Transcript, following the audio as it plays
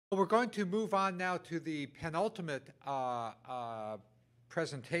We're going to move on now to the penultimate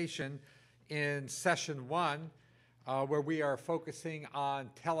presentation in session 1, where we are focusing on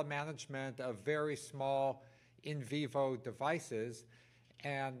telemanagement of very small in vivo devices.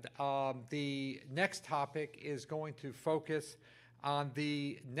 And the next topic is going to focus on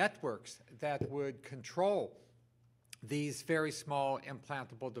the networks that would control these very small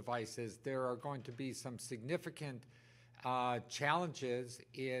implantable devices. There are going to be some significant challenges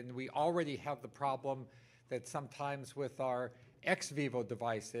we already have the problem that sometimes with our ex vivo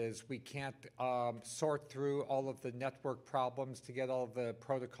devices, we can't sort through all of the network problems to get all of the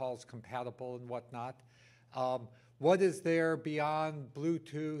protocols compatible and whatnot. What is there beyond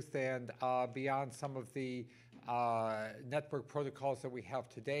Bluetooth and beyond some of the network protocols that we have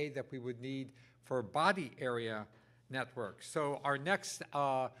today that we would need for body area networks? So our next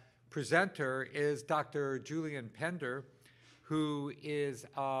presenter is Dr. Julien Penders, who is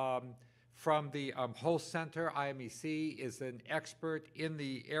from the Holst Center, IMEC, is an expert in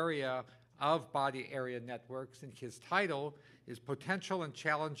the area of body area networks, and his title is Potential and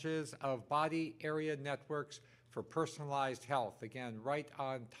Challenges of Body Area Networks for Personalized Health. Again, right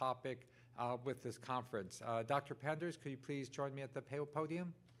on topic with this conference. Dr. Penders, could you please join me at the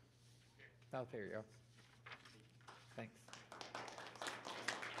podium? Oh, there you go. Thanks.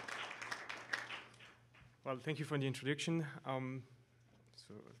 Well, thank you for the introduction.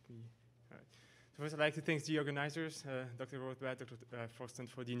 So first, I'd like to thank the organizers, Dr. Rothbard, Dr. Forsten,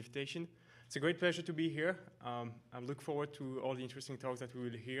 for the invitation. It's a great pleasure to be here. I look forward to all the interesting talks that we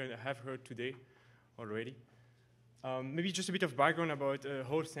will hear and have heard today already. Maybe just a bit of background about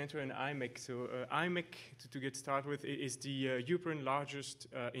Holst Center and IMEC. So IMEC, to get started with, is the European largest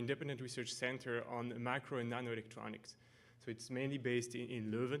independent research center on micro and nanoelectronics. So it's mainly based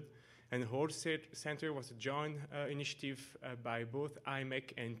in Leuven. And Holst Center was a joint initiative by both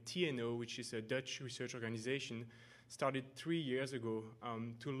IMEC and TNO, which is a Dutch research organization, started 3 years ago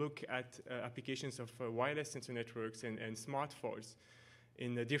to look at applications of wireless sensor networks and smartphones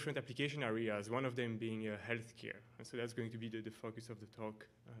in different application areas, one of them being healthcare. And so that's going to be the focus of the talk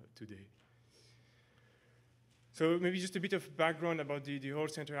today. So maybe just a bit of background about the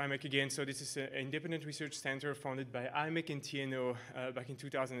Holst Center IMEC again. So this is an independent research center founded by IMEC and TNO back in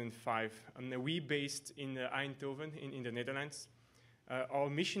 2005. We based in Eindhoven in the Netherlands. Our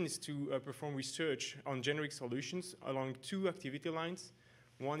mission is to perform research on generic solutions along 2 activity lines.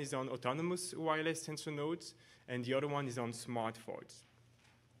 One is on autonomous wireless sensor nodes, and the other one is on smartphones.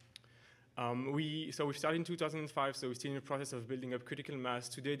 We started in 2005, so we're still in the process of building up critical mass.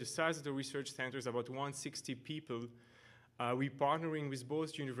 Today, the size of the research center is about 160 people. We're partnering with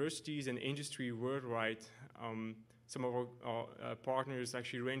both universities and industry worldwide. Some of our partners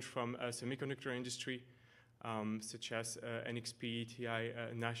actually range from semiconductor industry, such as NXP,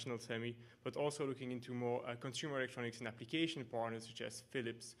 TI, National Semi, but also looking into more consumer electronics and application partners, such as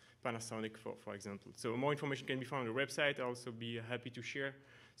Philips, Panasonic, for example. So more information can be found on the website. I'll also be happy to share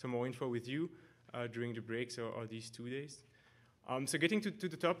some more info with you during the breaks or these 2 days. So getting to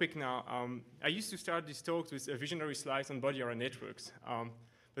the topic now, I used to start these talks with visionary slides on body area networks,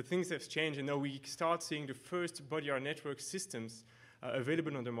 but things have changed, and now we start seeing the first body area network systems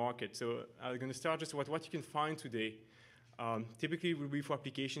available on the market. So I'm going to start just with what you can find today. Typically, it will be for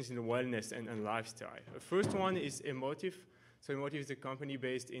applications in the wellness and lifestyle. The first one is Emotive. So Emotive is a company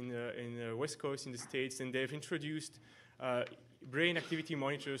based in the West Coast in the States, and they've introduced brain activity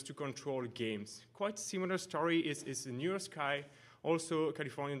monitors to control games. Quite similar story is NeuroSky, also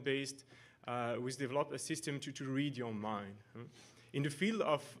Californian-based, which developed a system to read your mind. In the field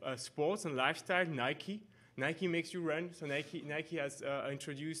of sports and lifestyle, Nike makes you run. So Nike has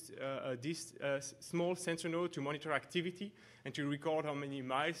introduced this small sensor node to monitor activity and to record how many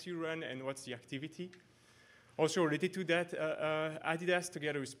miles you run and what's the activity. Also related to that, Adidas,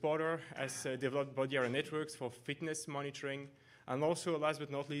 together with Spotter, has developed body area networks for fitness monitoring. And also, last but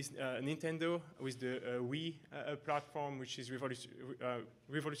not least, Nintendo with the Wii platform, which has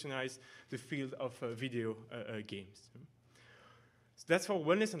revolutionized the field of video games. So that's for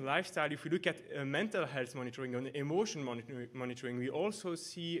wellness and lifestyle. If we look at mental health monitoring and emotion monitoring, we also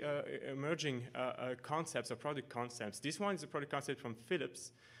see emerging concepts or product concepts. This one is a product concept from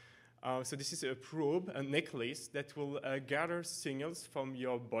Philips. So this is a probe, a necklace that will gather signals from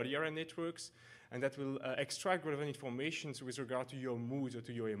your body area networks, and that will extract relevant information with regard to your mood or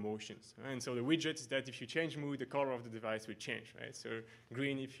to your emotions. And so the widget is that if you change mood, the color of the device will change, right? So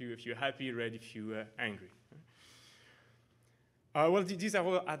green if you're happy, red if you're angry. Well, these are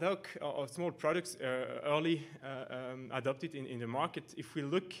all ad hoc or small products early adopted in the market. If we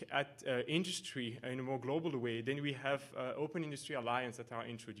look at industry in a more global way, then we have Open Industry Alliance that are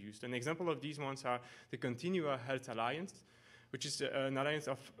introduced. An example of these ones are the Continua Health Alliance, which is an alliance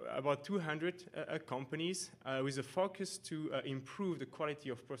of about 200 companies with a focus to improve the quality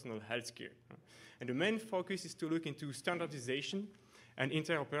of personal health care. And the main focus is to look into standardization and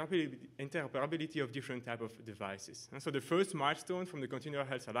interoperability of different types of devices. And so the first milestone from the Continuous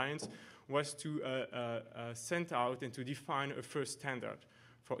Health Alliance was to send out and to define a first standard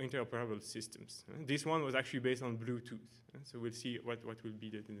for interoperable systems. This one was actually based on Bluetooth. So we'll see what will be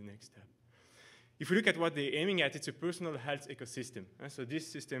the next step. If we look at what they're aiming at, it's a personal health ecosystem. So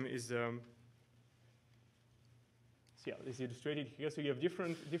this system is it's illustrated here. So you have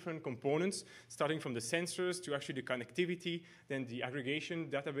different components, starting from the sensors to actually the connectivity, then the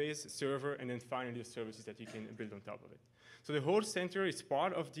aggregation, database, server, and then finally the services that you can build on top of it. So the whole center is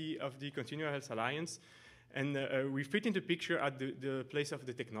part of the Continuous Health Alliance, and we fit in the picture at the place of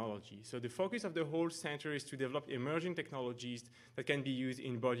the technology. So the focus of the whole center is to develop emerging technologies that can be used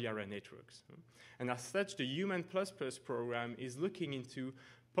in body area networks. And as such, the Human++ program is looking into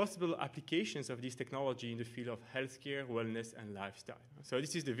possible applications of this technology in the field of healthcare, wellness, and lifestyle. So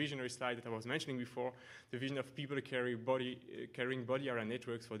this is the visionary slide that I was mentioning before, the vision of people carrying body area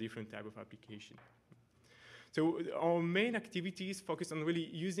networks for different types of applications. So our main activities focus on really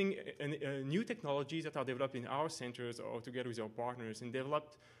using new technologies that are developed in our centers or together with our partners, and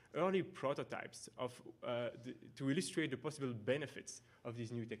developed early prototypes to illustrate the possible benefits of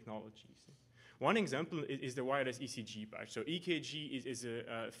these new technologies. One example is the wireless ECG patch. So EKG is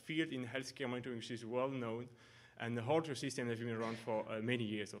a field in healthcare monitoring which is well known, and the Holter system has been around for many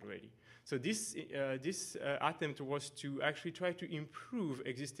years already. So this attempt was to actually try to improve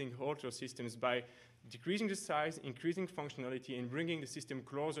existing Holter systems by decreasing the size, increasing functionality, and bringing the system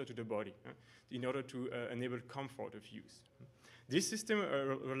closer to the body in order to enable comfort of use. This system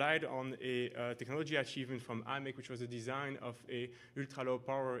relied on a technology achievement from AMEC, which was the design of a ultra-low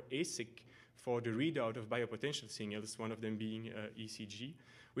power ASIC for the readout of biopotential signals, one of them being ECG,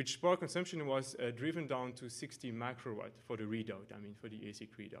 which power consumption was driven down to 60 microwatt for the readout, for the ASIC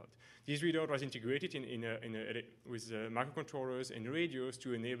readout. This readout was integrated with microcontrollers and radios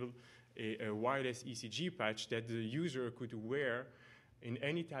to enable a wireless ECG patch that the user could wear in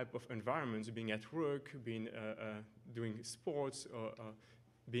any type of environments, being at work, being doing sports, or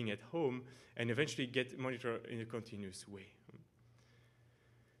being at home, and eventually get monitored in a continuous way.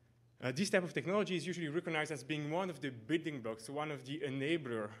 This type of technology is usually recognized as being one of the building blocks, one of the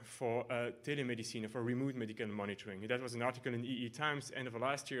enabler for telemedicine, for remote medical monitoring. That was an article in EE Times end of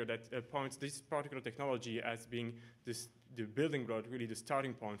last year that points this particular technology as being the building block, really the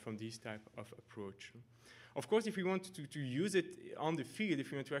starting point from this type of approach. Of course, if we want to use it on the field, if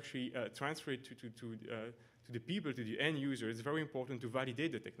we want to actually transfer it to the people, to the end user, it's very important to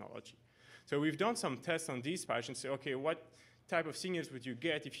validate the technology. So we've done some tests on these patches and say, okay, what type of signals would you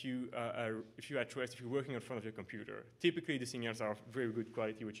get if you're at rest, if you're working in front of your computer? Typically, the signals are of very good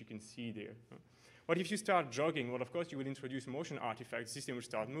quality, which you can see there. But if you start jogging, well, of course, you will introduce motion artifacts. The system will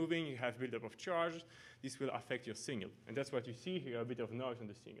start moving. You have buildup of charge. This will affect your signal. And that's what you see here, a bit of noise on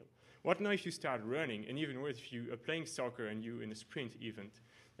the signal. What now if you start running? And even worse, if you are playing soccer and you're in a sprint event,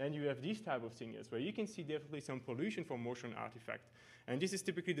 then you have these type of signals where you can see definitely some pollution from motion artifact. And this is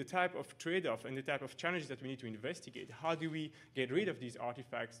typically the type of trade-off and the type of challenges that we need to investigate. How do we get rid of these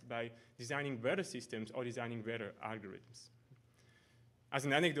artifacts by designing better systems or designing better algorithms? As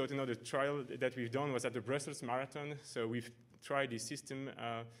an anecdote, another trial that we've done was at the Brussels Marathon. So we've tried this system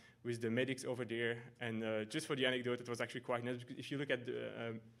with the medics over there. And just for the anecdote, it was actually quite nice. Because if you look at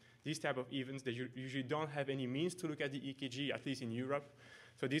these type of events, they usually don't have any means to look at the EKG, at least in Europe.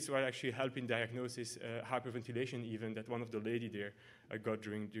 So this will actually help in diagnosis hyperventilation event that one of the lady there got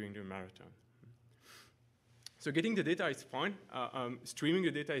during the marathon. So getting the data is fine. Streaming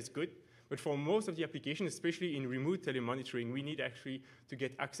the data is good. But for most of the applications, especially in remote telemonitoring, we need actually to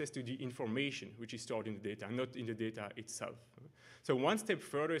get access to the information which is stored in the data, not in the data itself. So one step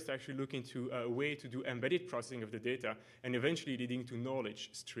further is to actually look into a way to do embedded processing of the data and eventually leading to knowledge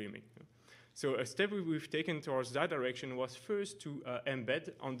streaming. So a step we've taken towards that direction was first to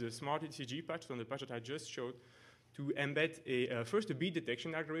embed on the smart ECG patch, on the patch that I just showed, to embed first a beat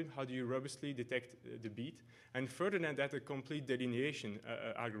detection algorithm. How do you robustly detect the beat? And further than that, a complete delineation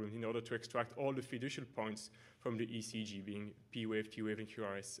algorithm in order to extract all the fiducial points from the ECG, being P-wave, T-wave, and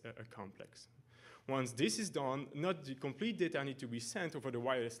QRS complex. Once this is done, not the complete data need to be sent over the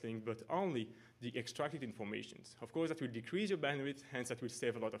wireless link, but only the extracted informations. Of course, that will decrease your bandwidth, hence that will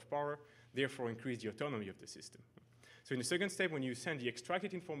save a lot of power, therefore increase the autonomy of the system. So in the second step, when you send the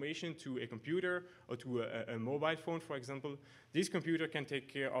extracted information to a computer or to a mobile phone, for example, this computer can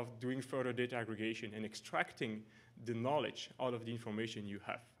take care of doing further data aggregation and extracting the knowledge out of the information you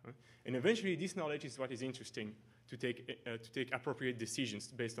have. And eventually, this knowledge is what is interesting to take appropriate decisions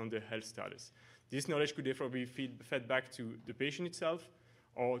based on the health status. This knowledge could therefore be fed back to the patient itself,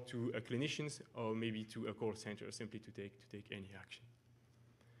 or to clinicians, or maybe to a call center, simply to take any action.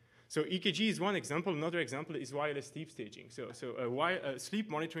 So EKG is one example. Another example is wireless sleep staging. So sleep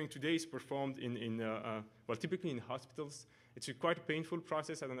monitoring today is performed well, typically in hospitals. It's a quite painful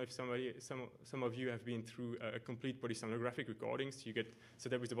process. I don't know if some of you have been through a complete polysomnographic recordings. You get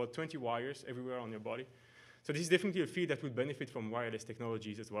set up with about 20 wires everywhere on your body. So this is definitely a field that would benefit from wireless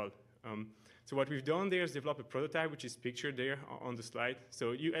technologies as well. So what we've done there is develop a prototype, which is pictured there on the slide.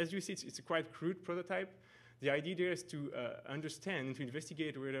 So as you see, it's a quite crude prototype. The idea there is to understand and to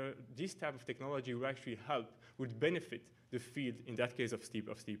investigate whether this type of technology will actually help, would benefit the field, in that case of sleep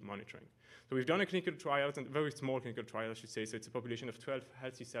monitoring. So we've done a clinical trial, a very small clinical trial, I should say. So it's a population of 12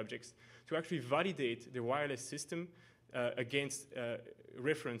 healthy subjects to actually validate the wireless system against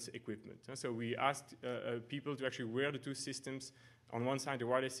reference equipment. So we asked people to actually wear the two systems, on one side the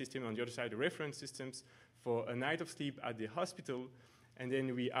wireless system, on the other side the reference systems, for a night of sleep at the hospital. And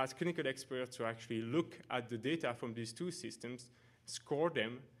then we asked clinical experts to actually look at the data from these two systems, score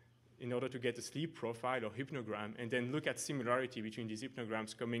them in order to get a sleep profile or hypnogram, and then look at similarity between these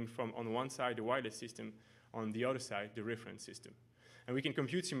hypnograms coming from, on one side, the wireless system, on the other side, the reference system. And we can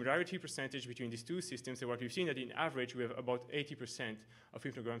compute similarity percentage between these two systems, and what we've seen that in average, we have about 80% of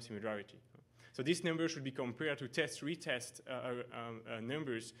hypnogram similarity. So this number should be compared to test-retest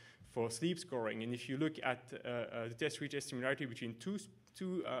numbers for sleep scoring. And if you look at the test-retest similarity between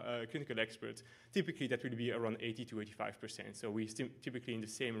two clinical experts, typically that will be around 80 to 85%. So we're typically in the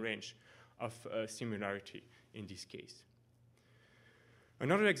same range of similarity in this case.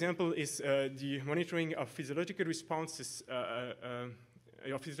 Another example is the monitoring of physiological responses,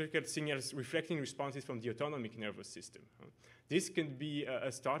 of physiological signals reflecting responses from the autonomic nervous system. This can be a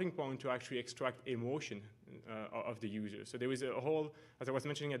starting point to actually extract emotion of the user. So there was a whole, as I was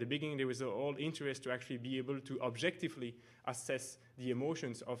mentioning at the beginning, there was a whole interest to actually be able to objectively assess the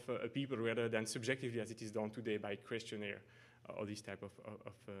emotions of people rather than subjectively as it is done today by questionnaire or these type of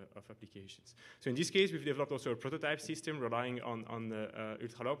applications. So in this case, we've developed also a prototype system relying on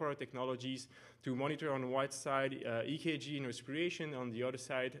ultra-low power technologies to monitor on one side EKG and respiration, on the other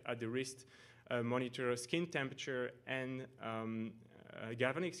side at the wrist, monitor skin temperature and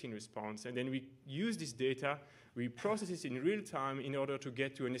galvanic skin response. And then we use this data, we process it in real time in order to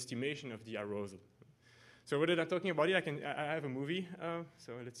get to an estimation of the arousal. So rather than talking about it, I have a movie.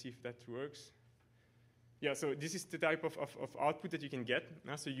 So let's see if that works. Yeah, so this is the type of output that you can get.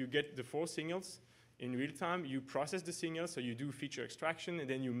 So you get the 4 signals in real time. You process the signals, so you do feature extraction, and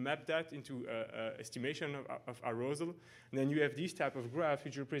then you map that into estimation of arousal. And then you have this type of graph,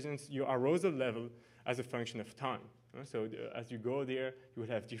 which represents your arousal level as a function of time. So as you go there, you will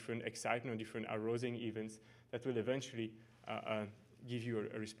have different excitement or different arousing events that will eventually give you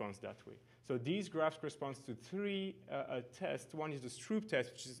a response that way. So these graphs correspond to 3 tests. One is the Stroop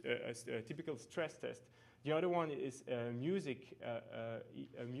test, which is a typical stress test. The other one is a music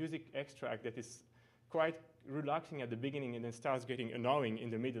extract that is quite relaxing at the beginning and then starts getting annoying in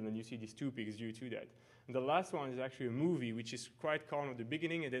the middle, and you see these 2 peaks due to that. And the last one is actually a movie, which is quite calm at the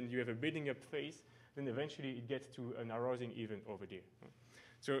beginning, and then you have a building up phase, then eventually it gets to an arousing event over there.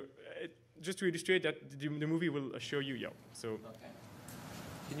 So just to illustrate that, the movie will show you, yeah. So, okay.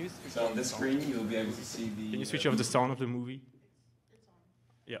 Can you so on this screen, you'll be able to see the... Can you switch off the sound of the movie? It's on.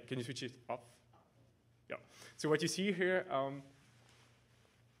 Yeah, can you switch it off? Yeah. So what you see here,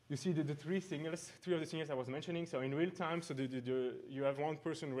 you see the 3 of the signals I was mentioning. So in real time, so you have one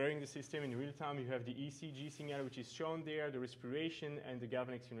person wearing the system. In real time, you have the ECG signal, which is shown there, the respiration, and the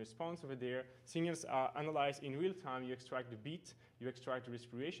galvanic skin response over there. Signals are analyzed in real time. You extract the beat, you extract the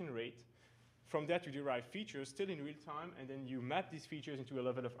respiration rate. From that, you derive features still in real time, and then you map these features into a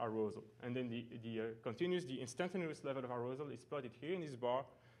level of arousal. And then the instantaneous level of arousal is plotted here in this bar,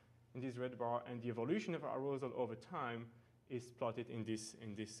 in this red bar, and the evolution of arousal over time is plotted in this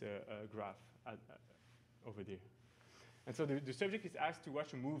graph over there. And so the subject is asked to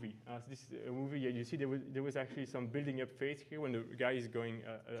watch a movie. This is a movie. You see there was actually some building up phase here when the guy is going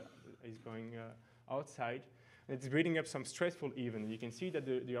outside. And it's building up some stressful event. You can see that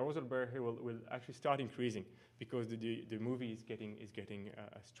the arousal bar here will actually start increasing because the movie is getting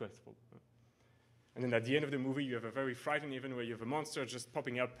stressful. And then at the end of the movie, you have a very frightening event where you have a monster just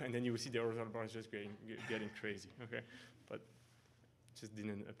popping up, and then you will see the arousal bar just getting crazy. Okay, but just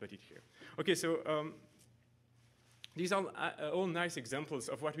didn't put it here. Okay, so These are all nice examples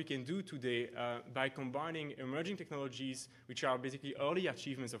of what we can do today by combining emerging technologies, which are basically early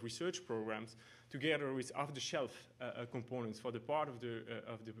achievements of research programs, together with off-the-shelf components for the part of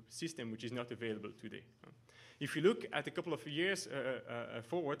the system which is not available today. If you look at a couple of years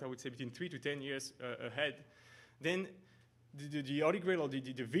forward, I would say between 3 to 10 years ahead, then the holy grail or the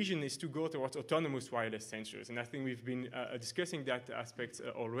vision is to go towards autonomous wireless sensors. And I think we've been discussing that aspect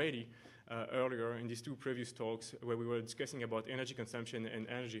already earlier in these two previous talks where we were discussing about energy consumption and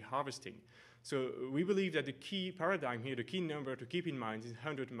energy harvesting. So we believe that the key paradigm here, the key number to keep in mind is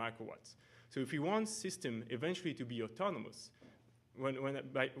 100 microwatts. So if we want system eventually to be autonomous,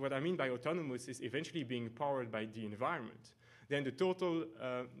 what I mean by autonomous is eventually being powered by the environment, then the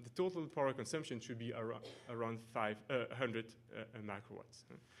total power consumption should be around 100 microwatts.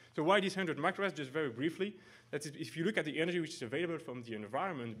 So why these 100 microwatts? Just very briefly, that's if you look at the energy which is available from the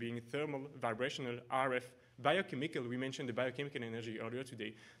environment, being thermal, vibrational, RF, biochemical, we mentioned the biochemical energy earlier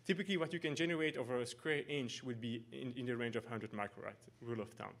today, typically what you can generate over a square inch would be in the range of 100 microwatt, rule of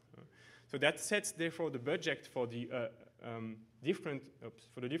thumb. So that sets, therefore, the budget for the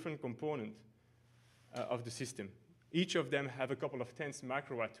different component of the system. Each of them have a couple of tens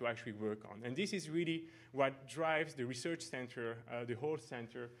microwatt to actually work on. And this is really what drives the research center, the whole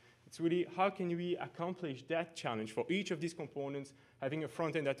center. It's really how can we accomplish that challenge for each of these components, having a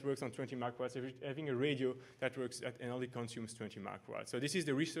front end that works on 20 microwatts, having a radio that works and only consumes 20 microwatts. So this is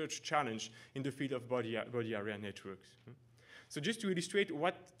the research challenge in the field of body area networks. So just to illustrate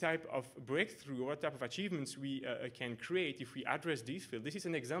what type of breakthrough, what type of achievements we can create if we address these fields, this is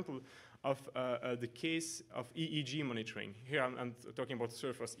an example of the case of EEG monitoring. Here I'm talking about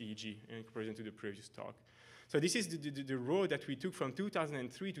surface EEG in comparison to the previous talk. So this is the road that we took from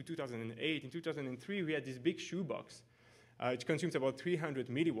 2003 to 2008. In 2003, we had this big shoebox. It consumes about 300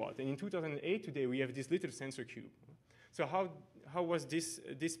 milliwatt. And in 2008, today, we have this little sensor cube. So how was this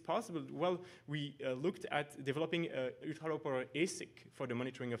possible? Well, we looked at developing an ultra-low power ASIC for the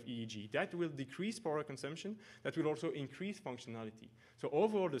monitoring of EEG. That will decrease power consumption. That will also increase functionality. So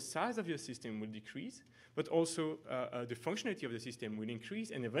overall, the size of your system will decrease, but also the functionality of the system will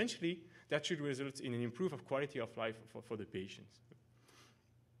increase, and eventually, that should result in an improvement of quality of life for the patients.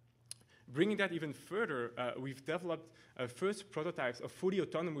 Bringing that even further, we've developed first prototypes of fully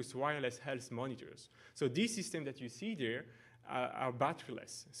autonomous wireless health monitors. So these systems that you see there are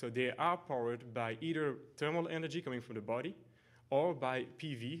batteryless. So they are powered by either thermal energy coming from the body or by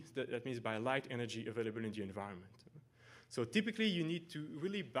PV, that means by light energy available in the environment. So typically, you need to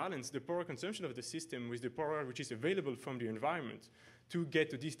really balance the power consumption of the system with the power which is available from the environment to get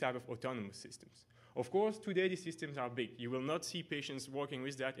to this type of autonomous systems. Of course, today these systems are big. You will not see patients working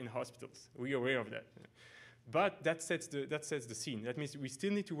with that in hospitals. We are aware of that. But that sets the scene. That means we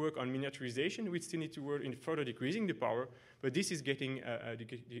still need to work on miniaturization. We still need to work in further decreasing the power, but this is getting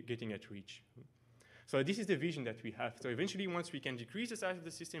at reach. So this is the vision that we have. So eventually, once we can decrease the size of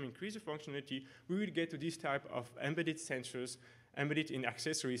the system, increase the functionality, we will get to this type of embedded sensors, embedded in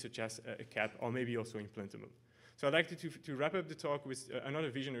accessories such as a cap, or maybe also implantable. So I'd like to wrap up the talk with another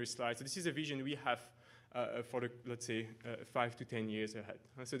visionary slide. So this is a vision we have for the, let's say, 5 to 10 years ahead.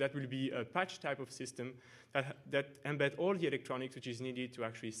 So that will be a patch type of system that embed all the electronics which is needed to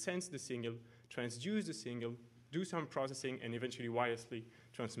actually sense the signal, transduce the signal, do some processing, and eventually wirelessly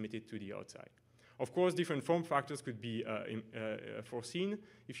transmit it to the outside. Of course, different form factors could be foreseen.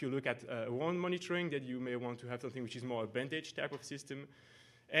 If you look at one monitoring, that you may want to have something which is more a bandage type of system.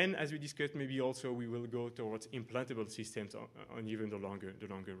 And as we discussed, maybe also we will go towards implantable systems on even the longer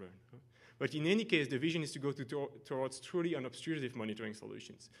run. But in any case, the vision is to go towards truly unobtrusive monitoring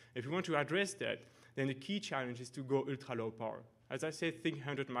solutions. If we want to address that, then the key challenge is to go ultra-low power. As I said, think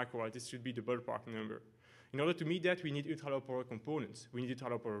 100 microwatt. This should be the ballpark number. In order to meet that, we need ultra-low power components. We need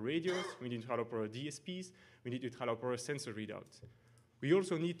ultra-low power radios. We need ultra-low power DSPs. We need ultra-low power sensor readouts. We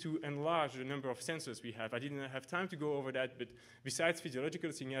also need to enlarge the number of sensors we have. I didn't have time to go over that, but besides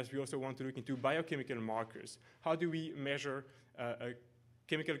physiological signals, we also want to look into biochemical markers. How do we measure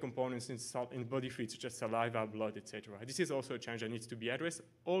chemical components in body fluids, such as saliva, blood, etc.? This is also a challenge that needs to be addressed,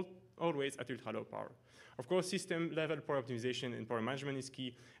 always at ultra-low power. Of course, system-level power optimization and power management is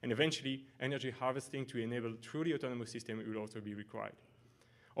key, and eventually, energy harvesting to enable truly autonomous systems will also be required.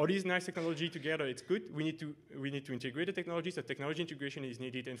 All these nice technology together, it's good. We need to integrate the technology, so technology integration is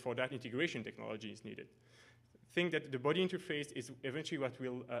needed, and for that, integration technology is needed. Think that the body interface is eventually what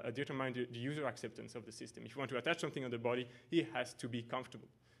will determine the user acceptance of the system. If you want to attach something on the body, it has to be comfortable.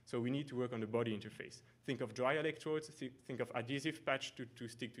 So we need to work on the body interface. Think of dry electrodes, think of adhesive patch to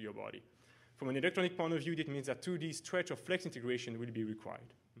stick to your body. From an electronic point of view, that means that 2D stretch or flex integration will be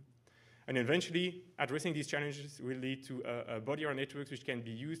required. And eventually, addressing these challenges will lead to body armor networks which can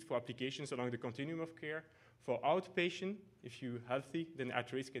be used for applications along the continuum of care, for outpatient, if you're healthy, then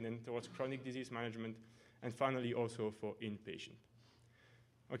at risk, and then towards chronic disease management, and finally also for inpatient.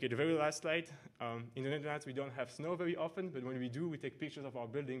 Okay, the very last slide. In the Netherlands, we don't have snow very often, but when we do, we take pictures of our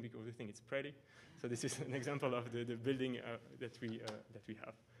building because we think it's pretty. So this is an example of the building that we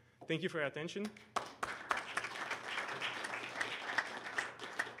have. Thank you for your attention.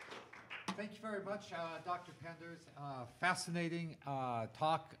 Thank you very much, Dr. Penders. Fascinating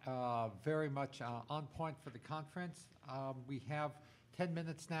talk, very much on point for the conference. We have 10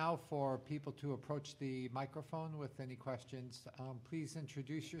 minutes now for people to approach the microphone with any questions. Please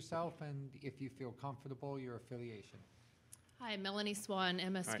introduce yourself and, if you feel comfortable, your affiliation. Hi, Melanie Swan,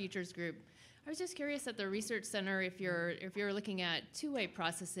 MS Hi. Futures Group. I was just curious at the research center if you're looking at two-way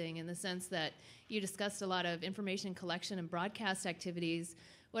processing in the sense that you discussed a lot of information collection and broadcast activities.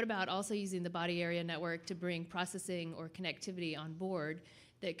 What about also using the body area network to bring processing or connectivity on board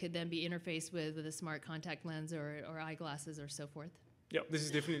that could then be interfaced with a smart contact lens or eyeglasses or so forth? Yeah, this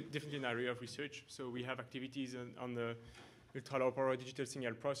is definitely an area of research. So we have activities on the ultra-low power digital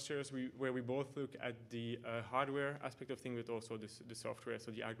signal processors where we both look at the hardware aspect of things, but also the software,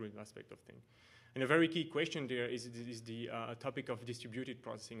 so the algorithm aspect of things. And a very key question there is the topic of distributed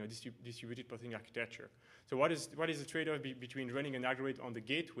processing or distributed processing architecture. So what is the trade-off between running an algorithm on the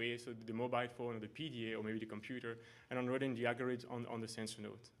gateway, so the mobile phone or the PDA or maybe the computer, and on running the algorithm on the sensor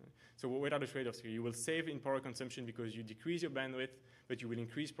node? So what are the trade-offs here? You will save in power consumption because you decrease your bandwidth, but you will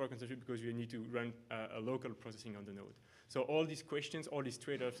increase power consumption because you need to run a local processing on the node. So all these questions, all these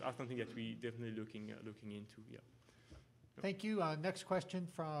trade-offs are something that we definitely looking into. Yeah. Thank you. Next question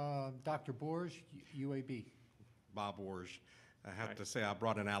from Dr. Borges, UAB. Bob Borges. I have to say I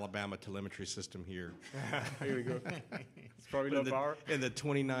brought an Alabama telemetry system here. Here we go. It's probably low power. In the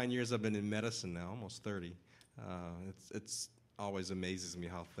 29 years I've been in medicine now, almost 30, it's always amazes me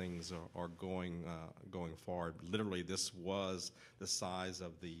how things are going forward. Literally, this was the size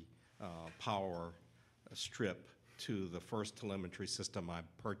of the power strip to the first telemetry system I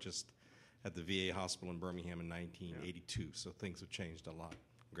purchased at the VA hospital in Birmingham in 1982. So things have changed a lot.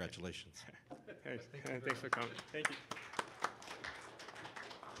 Congratulations. Thanks for coming. Thank you.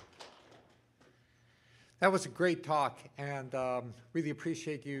 That was a great talk, and really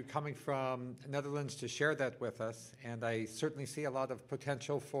appreciate you coming from Netherlands to share that with us. And I certainly see a lot of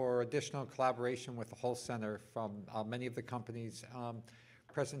potential for additional collaboration with the whole center from many of the companies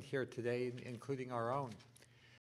present here today, including our own.